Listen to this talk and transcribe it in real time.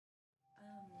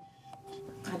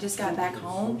just got back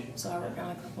home, so I worked on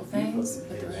a couple things,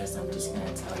 but the rest I'm just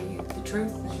going to tell you the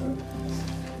truth. And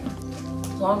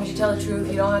as long as you tell the truth,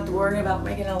 you don't have to worry about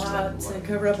making a lie to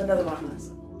cover up another lie.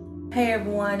 Hey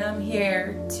everyone, I'm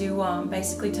here to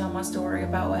basically tell my story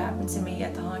about what happened to me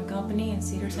at the Han Company in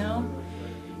Cedartown,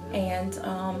 and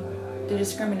the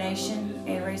discrimination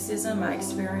and racism I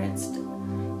experienced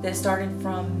that started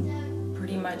from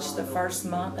pretty much the first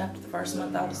month. After the first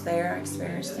month I was there, I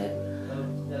experienced it.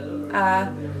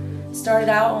 I started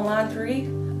out on line 3,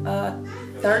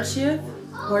 third shift,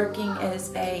 working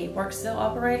as a work cell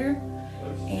operator,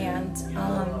 and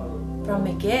from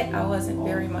the get I wasn't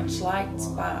very much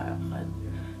liked by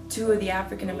 2 of the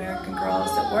African American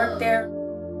girls that worked there.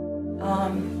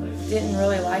 Didn't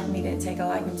really like me, didn't take a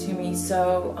liking to me,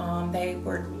 so they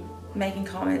were making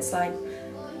comments like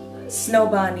snow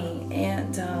bunny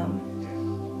and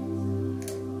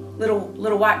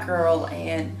little white girl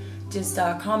and just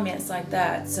comments like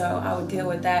that. So I would deal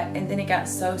with that, and then it got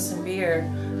so severe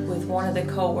with one of the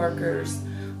co-workers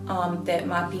that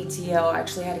my PTL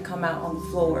actually had to come out on the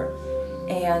floor,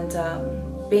 and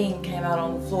Bean came out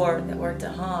on the floor that worked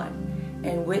at Han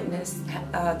and witnessed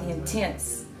the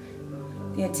intense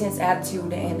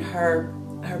attitude and her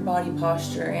body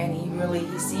posture, and he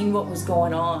seen what was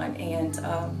going on, and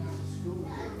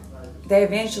they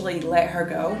eventually let her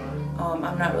go.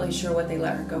 I'm not really sure what they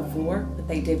let her go for, but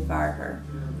they did fire her,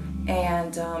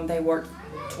 and they worked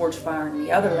towards firing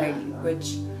the other lady,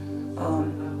 which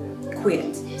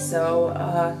quit. So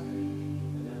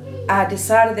I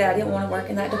decided that I didn't want to work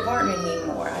in that department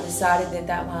anymore. I decided that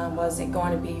that line wasn't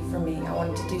going to be for me. I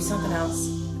wanted to do something else.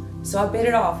 So I bid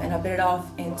it off, and I bid it off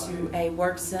into a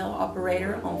work cell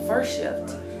operator on first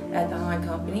shift at the Han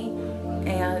Company,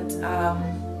 and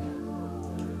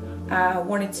I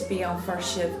wanted to be on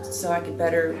first shift so I could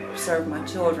better serve my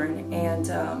children,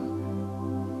 and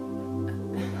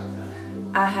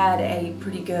I had a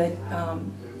pretty good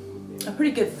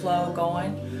flow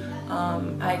going.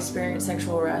 I experienced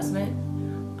sexual harassment.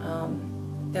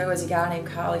 There was a guy named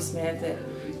Kylie Smith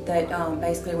that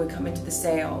basically would come into the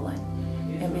cell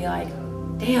and be like,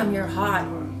 "Damn, you're hot,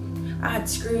 I'd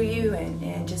screw you,"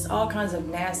 and just all kinds of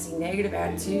nasty, negative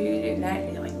attitude and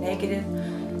like negative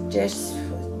just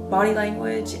body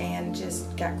language, and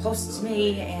just got close to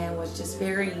me and was just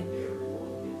very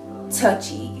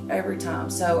touchy every time.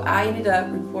 So I ended up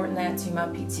reporting that to my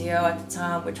PTO at the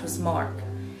time, which was Mark.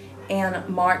 And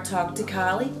Mark talked to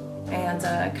Kylie, and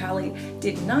Kylie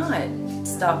did not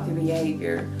stop the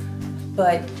behavior,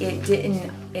 but it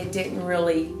didn't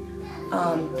really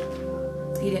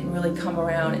he didn't really come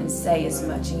around and say as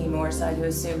much anymore, so I do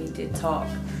assume he did talk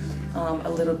a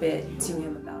little bit to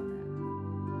him about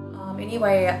that.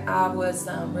 Anyway, I was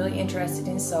really interested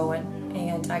in sewing,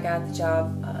 and I got the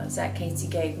job Zach Casey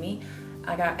gave me.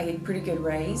 I got a pretty good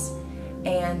raise,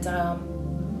 and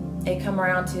it come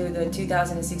around to the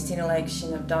 2016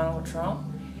 election of Donald Trump,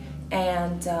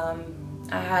 and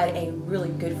I had a really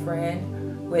good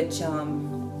friend, which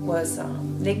was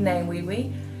nicknamed Wee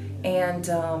Wee, and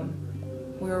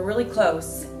we were really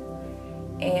close,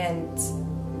 and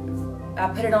I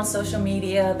put it on social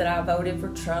media that I voted for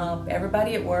Trump.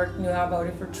 Everybody at work knew I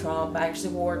voted for Trump. I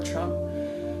actually wore a Trump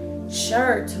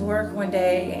shirt to work one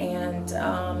day, and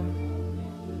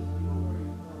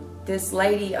this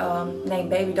lady named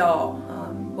Baby Doll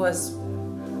was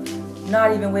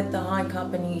not even with the Han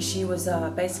Company. She was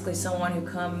basically someone who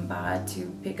come by to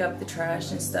pick up the trash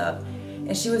and stuff,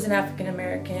 and she was an African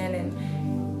American,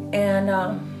 and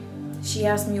she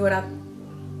asked me what I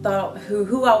thought,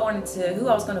 who I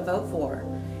was going to vote for,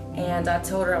 and I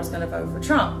told her I was going to vote for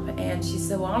Trump, and she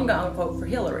said, "Well, I'm going to vote for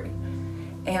Hillary."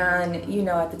 And you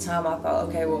know, at the time I thought,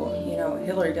 okay, well, you know,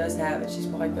 Hillary does have it, she's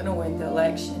probably going to win the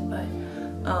election, but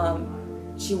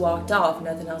she walked off,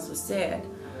 nothing else was said.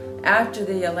 After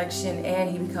the election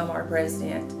and he became our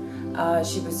president,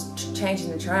 she was changing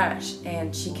the trash,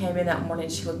 and she came in that morning,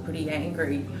 she looked pretty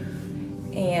angry,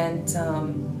 and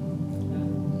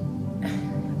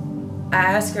I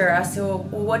asked her, I said, "Well,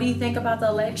 what do you think about the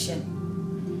election?"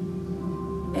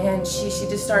 And she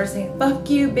just started saying, "Fuck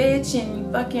you, bitch, and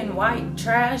you fucking white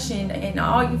trash, and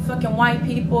all you fucking white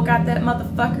people got that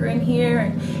motherfucker in here,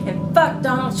 and fuck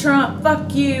Donald Trump,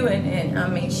 fuck you," and I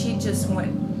mean, she just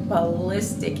went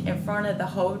ballistic in front of the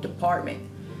whole department,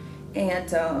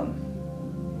 and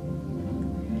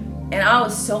I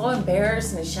was so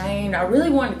embarrassed and ashamed. I really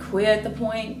wanted to quit at the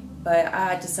point, but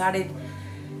I decided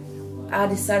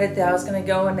that I was going to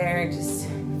go in there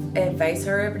and face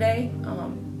her every day.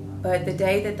 But the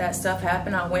day that stuff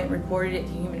happened, I went and reported it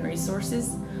to Human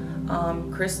Resources.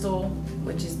 Crystal,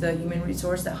 which is the human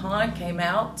resource at Han, came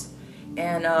out,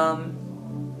 and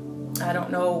I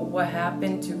don't know what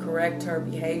happened to correct her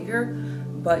behavior,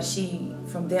 but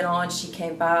from then on, she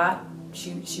came by.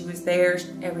 She was there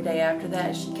every day after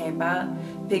that. She came by,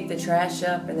 picked the trash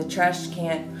up, and the trash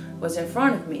can was in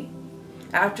front of me.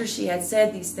 After she had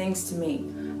said these things to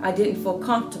me, I didn't feel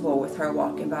comfortable with her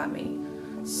walking by me.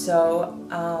 So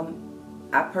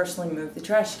I personally moved the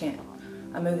trash can.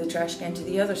 I moved the trash can to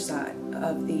the other side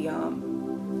of the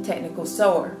technical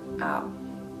sewer out.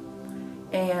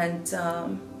 And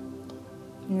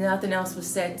nothing else was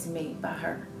said to me by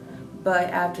her. But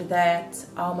after that,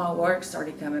 all my work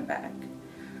started coming back.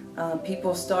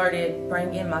 People started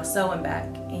bringing my sewing back,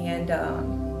 and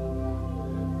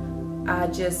I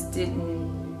just didn't,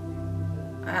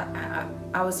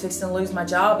 I was fixing to lose my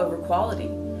job over quality.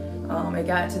 It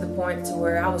got to the point to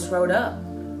where I was wrote up.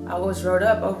 I was wrote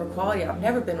up over quality. I've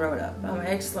never been wrote up. I'm an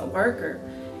excellent worker,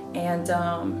 and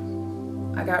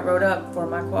I got wrote up for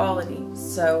my quality.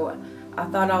 So I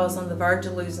thought I was on the verge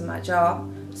of losing my job.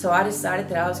 So I decided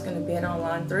that I was going to bid on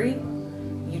line 3,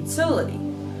 utility.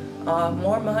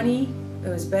 More money, it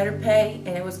was better pay,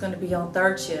 and it was going to be on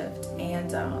 3rd shift.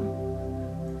 And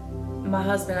my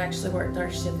husband actually worked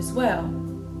 3rd shift as well.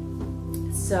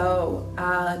 So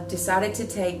I decided to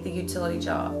take the utility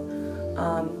job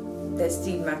that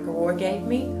Steve McElroy gave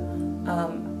me.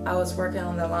 I was working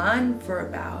on the line for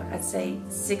about, I'd say,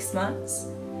 6 months.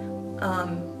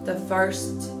 The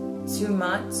first 2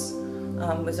 months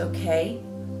was okay.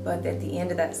 But at the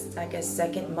end of that, I guess,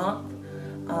 2nd month,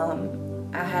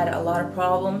 I had a lot of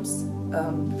problems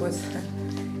with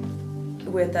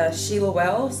Sheila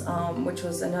Wells, which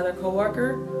was another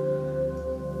coworker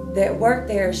that worked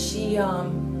there. She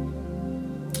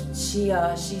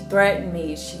threatened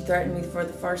me. She threatened me for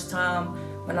the first time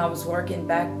when I was working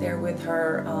back there with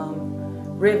her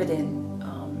riveting.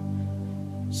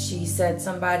 She said,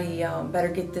 "Somebody better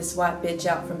get this white bitch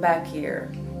out from back here,"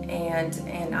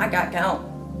 and I got gone.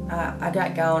 I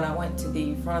got going. I went to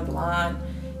the front of the line,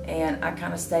 and I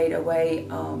kind of stayed away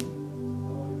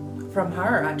from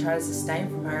her. I tried to sustain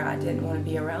from her. I didn't want to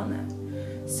be around that.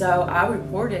 So I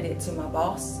reported it to my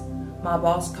boss. My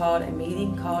boss called a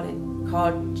meeting, called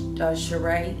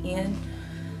Sheree in,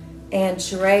 and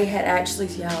Sheree had actually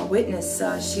witnessed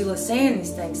Sheila saying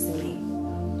these things to me.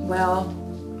 Well,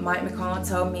 Mike McCollum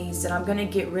told me, he said, "I'm going to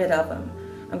get rid of him.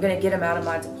 I'm going to get him out of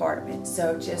my department.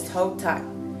 So just hold tight."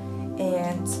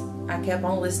 And I kept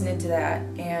on listening to that,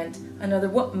 and another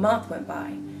month went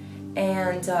by,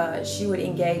 and she would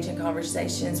engage in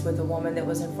conversations with the woman that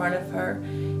was in front of her,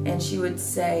 and she would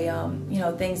say,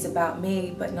 things about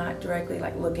me, but not directly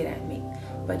like looking at me.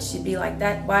 But she'd be like,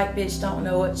 "That white bitch don't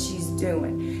know what she's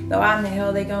doing. Though how in the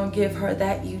hell they gonna give her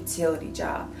that utility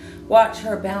job? Watch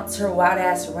her bounce her white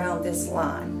ass around this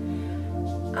line."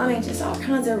 I mean, just all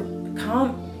kinds of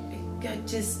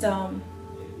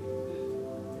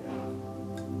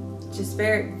just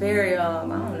very, very, I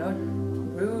don't know,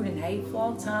 rude and hateful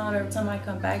all the time. Every time I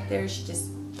come back there, she just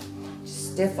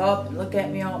stiff up and look at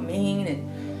me all mean.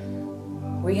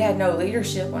 And we had no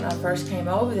leadership when I first came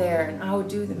over there. And I would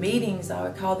do the meetings. I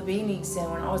would call the meetings,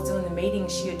 and when I was doing the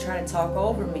meetings, she would try to talk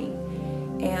over me.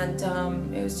 And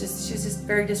she was just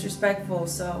very disrespectful.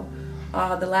 So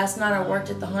the last night I worked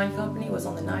at the Hunt Company was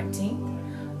on the 19th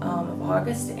of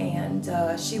August, and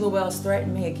Sheila Wells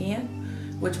threatened me again,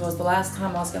 which was the last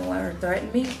time I was going to let her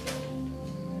threaten me.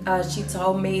 She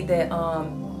told me that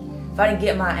if I didn't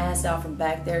get my ass out from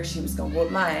back there, she was going to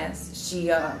whoop my ass.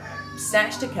 She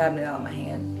snatched a cabinet out of my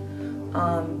hand.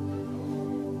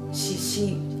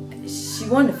 She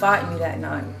wanted to fight me that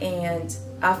night, and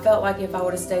I felt like if I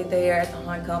would have stayed there at the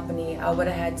Hunt Company, I would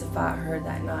have had to fight her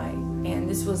that night. And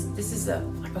this is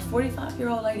like a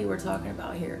 45-year-old lady we're talking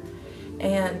about here,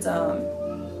 and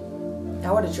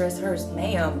I would address her as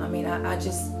ma'am. I mean, I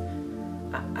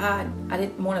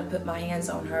didn't want to put my hands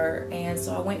on her, and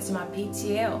so I went to my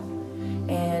PTL,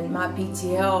 and my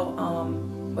PTL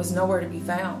was nowhere to be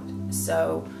found.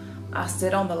 So I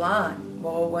stood on the line.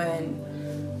 Well, when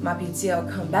my PTL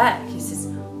come back, he says,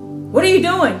 "What are you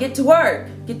doing? Get to work.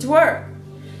 Get to work."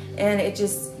 And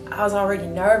I was already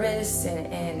nervous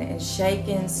and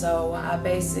shaking, so I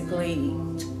basically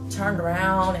turned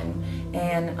around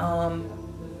and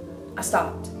I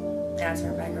stopped. And I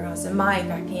turned back around. I said, "Mike,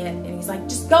 I can't." And he's like,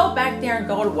 "Just go back there and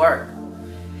go to work."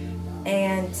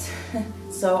 And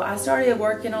so I started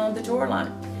working on the drawer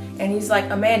line. And he's like,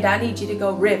 "Amanda, I need you to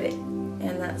go rivet."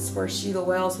 And that's where Sheila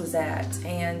Wells was at.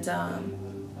 And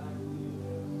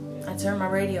I turned my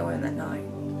radio in that night.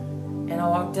 And I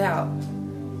walked out.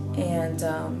 And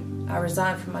I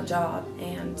resigned from my job.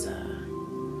 And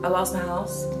I lost my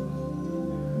house.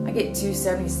 I get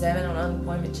 $277 on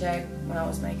unemployment check when I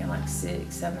was making like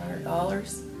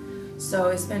 $600-700. So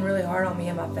it's been really hard on me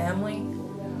and my family.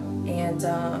 And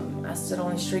I stood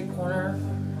on a street corner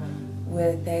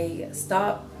with a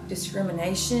Stop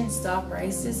Discrimination, Stop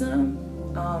Racism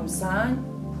sign.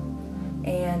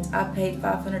 And I paid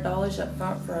 $500 up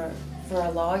front for a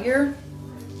lawyer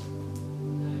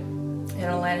in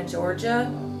Atlanta,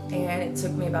 Georgia. And it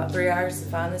took me about 3 hours to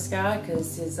find this guy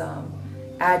because his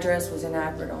address was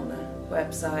inaccurate on the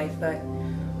website. But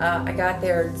I got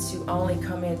there to only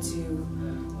come into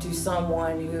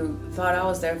someone who thought I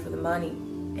was there for the money.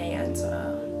 And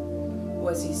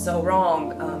was he so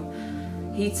wrong?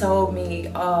 He told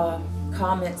me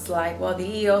comments like, well, the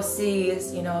EEOC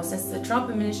is, you know, since the Trump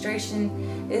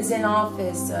administration is in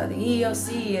office, the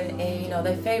EEOC, and you know,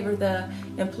 they favor the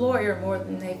employer more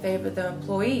than they favor the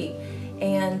employee.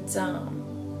 And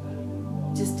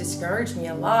just discouraged me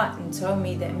a lot and told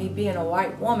me that me being a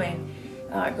white woman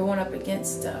going up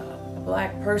against a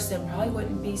black person probably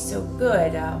wouldn't be so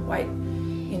good. White,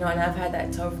 you know, and I've had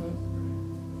that told from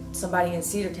somebody in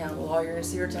Cedartown. A lawyer in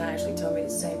Cedartown actually told me the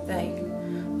same thing.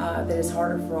 That it's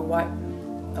harder for a white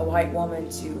woman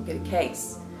to get a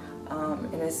case,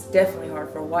 and it's definitely hard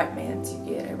for a white man to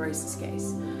get a racist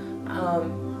case.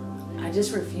 I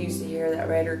just refuse to hear that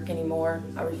rhetoric anymore.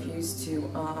 I refuse to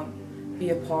be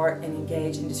a part and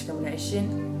engage in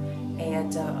discrimination.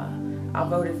 And I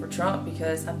voted for Trump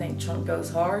because I think Trump goes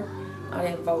hard. I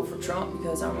didn't vote for Trump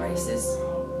because I'm racist.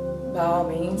 By all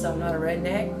means, I'm not a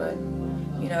redneck, but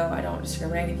you know, I don't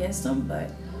discriminate against them.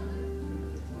 But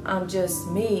I'm just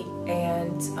me,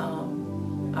 and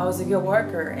I was a good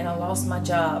worker, and I lost my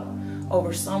job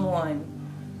over someone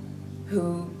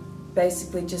who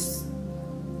basically just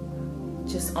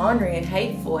ornery and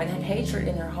hateful and had hatred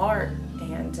in their heart.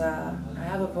 And I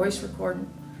have a voice recording,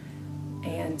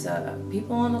 and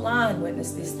people on the line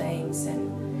witnessed these things.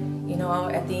 And you know,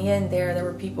 at the end there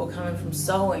were people coming from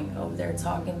sewing over there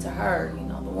talking to her. You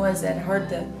know, the ones that heard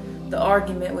the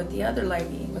argument with the other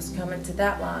lady was coming to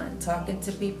that line, talking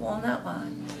to people on that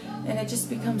line. And it just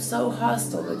becomes so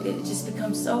hostile. It just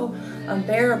becomes so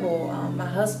unbearable. My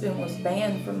husband was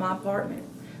banned from my apartment.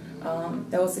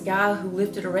 There was a guy who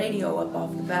lifted a radio up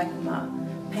off the back of my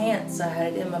pants. I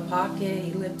had it in my pocket.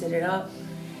 He lifted it up.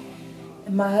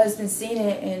 And my husband seen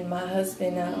it, and my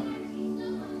husband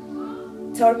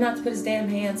told him not to put his damn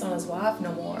hands on his wife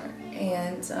no more.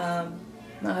 And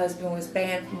my husband was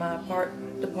banned from my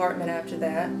department after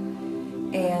that.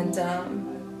 And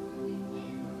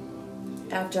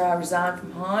after I resigned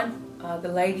from Han, the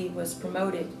lady was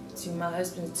promoted to my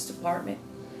husband's department.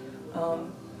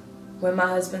 When my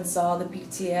husband saw the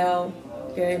PTL,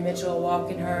 Gary Mitchell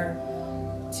walking her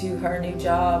to her new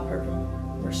job,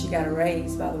 where she got a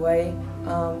raise, by the way,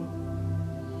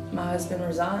 my husband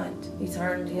resigned. He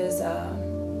turned his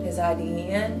ID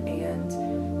in, and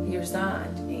he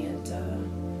resigned. And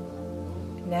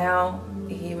now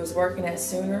he was working at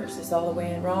Sooners. It's all the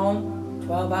way in Rome,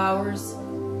 12 hours.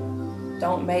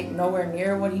 Don't make nowhere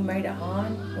near what he made at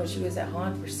Han, which he was at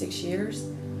Han for 6 years.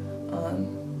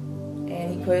 And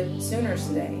he quit Sooners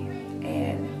today.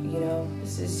 And you know,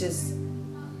 this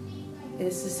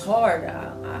is hard.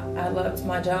 I loved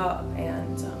my job,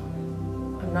 and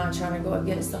I'm not trying to go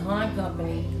against the Han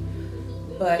company,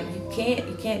 but you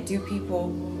can't do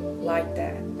people like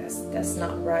that. That's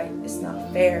not right. It's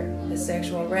not fair. The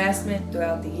sexual harassment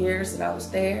throughout the years that I was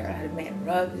there, I had a man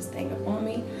rub his thing up on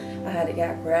me. I had a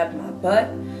guy grab my butt.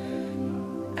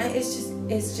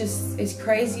 It's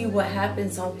crazy what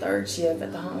happens on third shift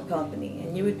at the Han company,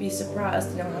 and you would be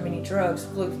surprised to know how many drugs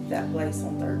flew through that place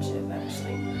on third shift.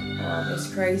 Actually, it's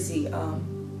crazy.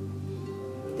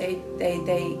 They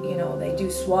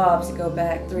do swabs to go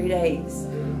back 3 days.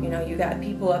 You know, you got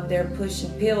people up there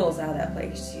pushing pills out of that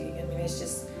place. I mean,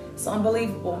 it's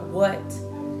unbelievable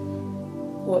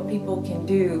what people can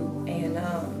do. And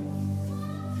I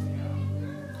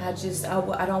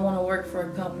don't want to work for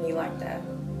a company like that.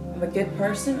 I'm a good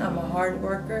person, I'm a hard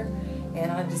worker, and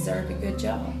I deserve a good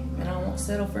job. And I won't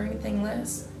settle for anything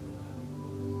less.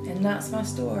 And that's my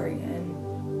story. And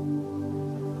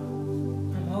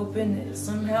I'm hoping that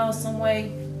somehow, some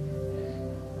way,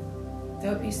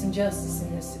 there'll be some justice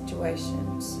in this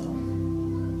situation. So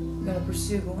I'm going to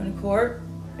pursue going to court.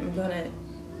 I'm going to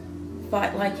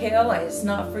fight like hell. It's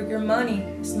not for your money.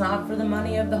 It's not for the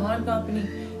money of the Han company.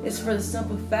 It's for the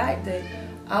simple fact that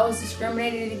I was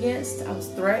discriminated against. I was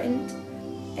threatened.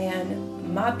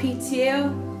 And my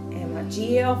PTL and my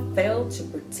GL failed to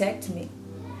protect me.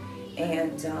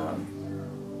 And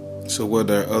so were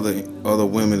there other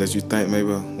women that you think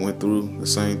maybe went through the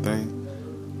same thing?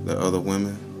 The other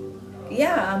women?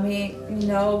 Yeah, I mean, you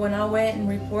know, when I went and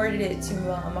reported it to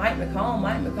Mike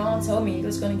McCall told me he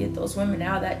was going to get those women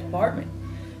out of that department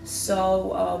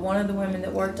So one of the women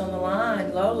that worked on the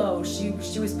line, Lolo, she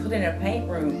was put in a paint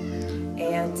room,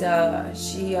 and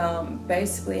she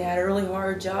basically had a really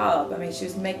hard job. I mean, she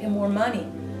was making more money,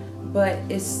 but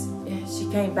she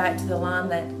came back to the line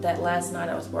that last night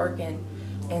I was working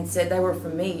and said they were for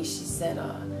me. She said,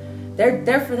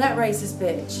 they're for that racist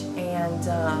bitch. And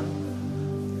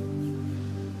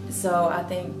so I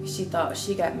think she thought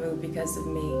she got moved because of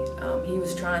me. He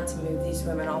was trying to move these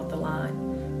women off the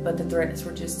line, but the threats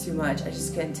were just too much. I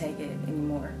just couldn't take it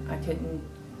anymore. I couldn't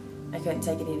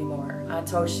take it anymore. I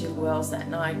told Sheila Wells that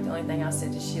night, the only thing I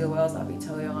said to Sheila Wells, I'll be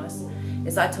totally honest,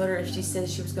 is I told her if she said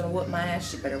she was going to whoop my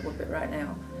ass, she better whoop it right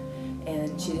now.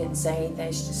 And she didn't say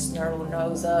anything. She just snarled her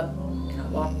nose up, and I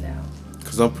walked out.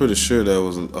 Because I'm pretty sure there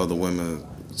was other women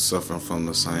suffering from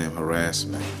the same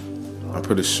harassment. I'm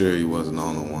pretty sure you wasn't the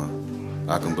only one.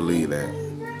 I can believe that.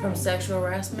 From sexual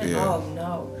harassment? Yeah. Oh,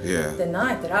 no. Yeah. The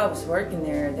night that I was working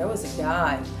there was a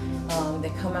guy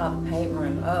that come out of the paint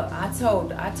room. I told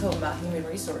my human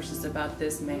resources about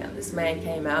this man. This man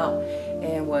came out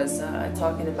and was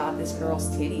talking about this girl's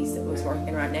titties that was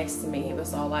working right next to me. He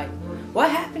was all like, "What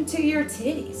happened to your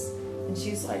titties?" And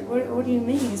she's like, what do you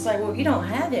mean? He's like, "Well, you don't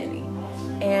have any."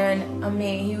 And I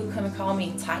mean, he would come and call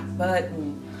me tight butt,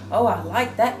 and oh, I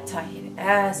like that tight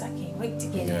ass. I can't wait to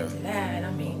get into that.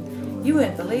 I mean, you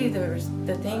wouldn't believe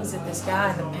the things that this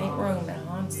guy in the paint room at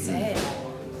home said.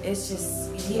 It's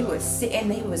just, he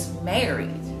was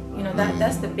married. You know,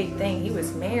 that's the big thing. He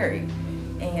was married.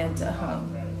 And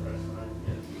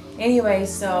anyway,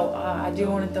 so I do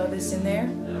want to throw this in there.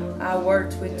 I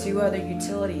worked with 2 other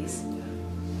utilities.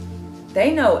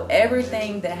 They know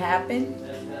everything that happened.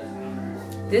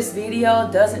 This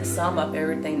video doesn't sum up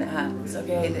everything that happens,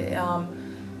 okay?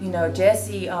 You know,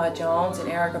 Jesse Jones and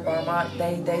Erica Barmont,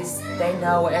 they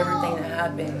know everything that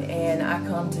happened, and I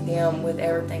come to them with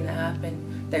everything that happened.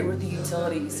 They were the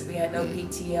utilities. We had no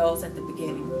PTLs at the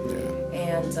beginning,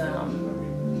 and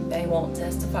they won't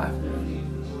testify for me.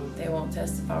 They won't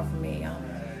testify for me.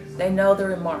 They know the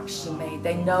remarks she made.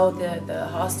 They know the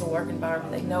hostile work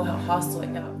environment. They know how hostile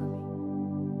it got.